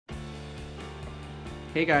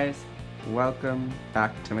Hey guys, welcome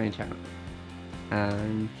back to my channel.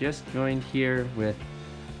 I'm just joined here with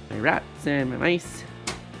my rats and my mice,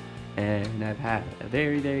 and I've had a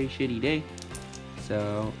very shitty day,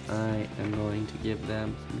 so I am going to give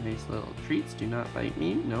them some nice little treats. Do not bite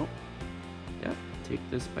me, no. Yep,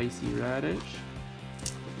 take the spicy radish.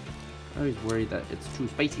 I always worry that it's too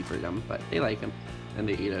spicy for them, but they like them and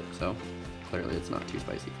they eat it, so clearly it's not too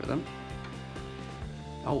spicy for them.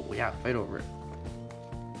 Oh yeah, fight over it.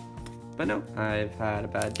 But no, I've had a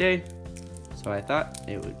bad day, so I thought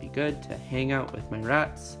it would be good to hang out with my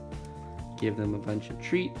rats, give them a bunch of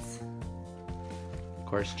treats, of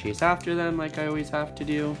course chase after them like I always have to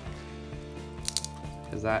do,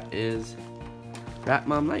 because that is rat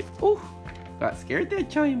mom life. Oh, got scared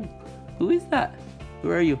that time. Who is that?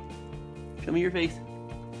 Who are you? Show me your face.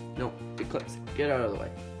 No, it clips. Get out of the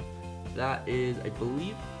way. That is, I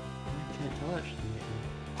believe, I can't tell actually.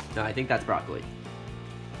 No, I think that's broccoli.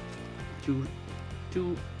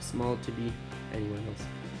 Too small to be anyone else.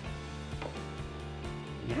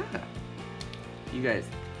 Yeah. You guys.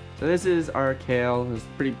 So this is our kale. It's a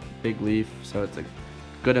pretty big leaf, so it's a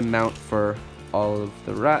good amount for all of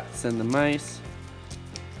the rats and the mice.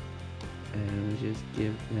 And we just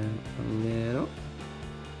give them a little.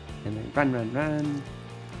 And then run.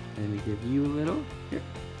 And we give you a little. Here.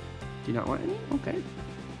 Do you not want any? Okay.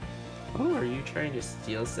 Oh, are you trying to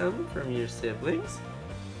steal some from your siblings?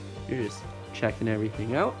 You're just checking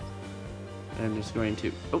everything out. I'm just going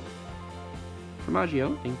to, oh,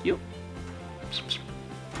 formaggio, thank you.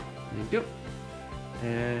 Thank you.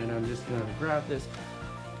 And I'm just gonna grab this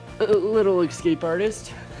little escape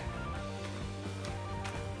artist.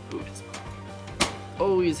 Oops.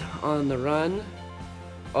 Always on the run.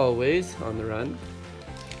 Always on the run.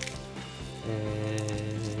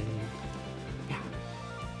 And yeah,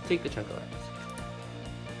 take the chunk of lettuce.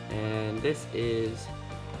 And this is,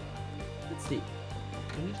 let's see.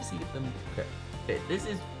 Let me just see them. Okay, this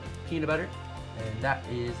is peanut butter, and that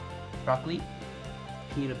is broccoli.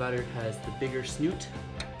 Peanut butter has the bigger snoot,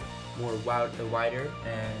 wider,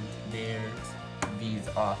 and there's these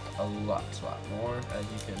off a lot more, as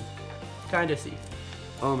you can kind of see.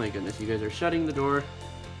 Oh my goodness, you guys are shutting the door.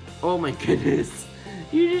 Oh my goodness,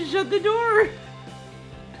 you just shut the door.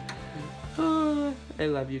 Oh, I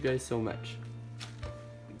love you guys so much.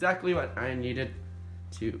 Exactly what I needed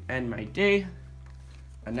to end my day.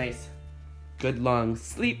 A nice good long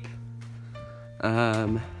sleep.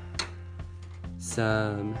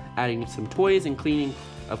 Adding some toys and cleaning,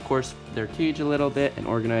 of course, their cage a little bit and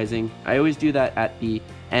organizing. I always do that at the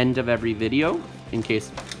end of every video in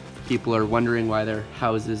case people are wondering why their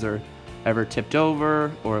houses are ever tipped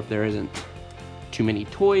over or if there isn't too many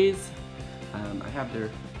toys. I have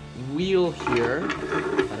their wheel here,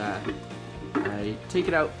 but I take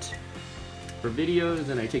it out for videos,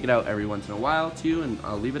 and I take it out every once in a while too, and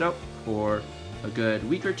I'll leave it out for a good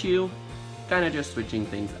week or two, kind of just switching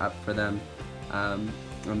things up for them. I'm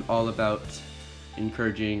all about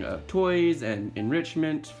encouraging toys and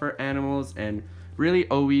enrichment for animals, and really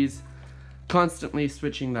always constantly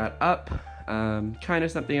switching that up. Kind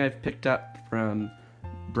of something I've picked up from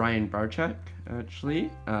Brian Barchuk,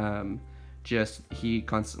 actually. He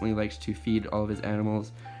constantly likes to feed all of his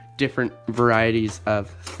animals different varieties of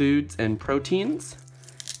foods and proteins,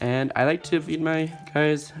 and I like to feed my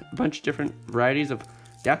guys a bunch of different varieties of,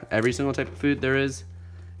 yeah, every single type of food there is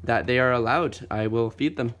that they are allowed. I will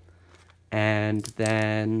feed them. And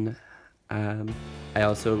then I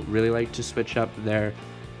also really like to switch up their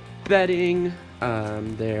bedding,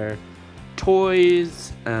 their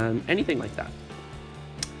toys, anything like that.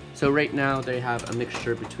 So right now they have a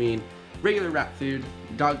mixture between regular rat food,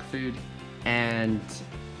 dog food, and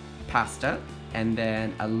pasta, and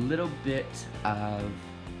then a little bit of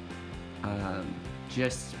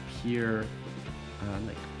just pure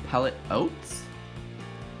like pellet oats,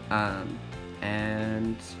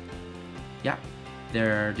 and yeah,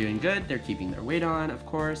 they're doing good. They're keeping their weight on, of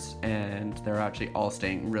course, and they're actually all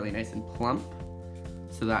staying really nice and plump,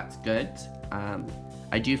 so that's good.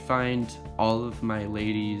 I do find all of my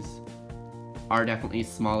ladies are definitely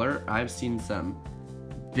smaller. I've seen some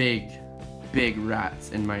big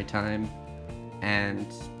rats in my time, and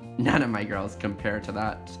none of my girls compare to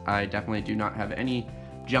that. I definitely do not have any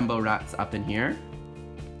jumbo rats up in here,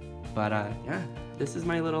 but yeah, this is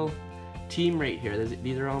my little team right here.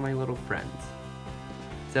 These are all my little friends.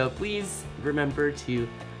 So please remember to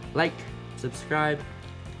like, subscribe,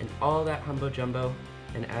 and all that humbo jumbo.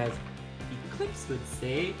 And as Eclipse would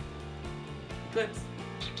say, Eclipse,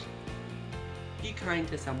 be kind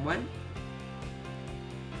to someone.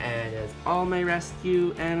 And as all my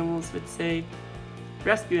rescue animals would say,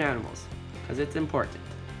 rescue animals, because it's important.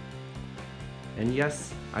 And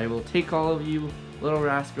yes, I will take all of you little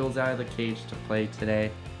rascals out of the cage to play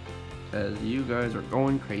today, because you guys are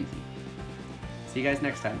going crazy. See you guys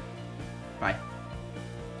next time. Bye.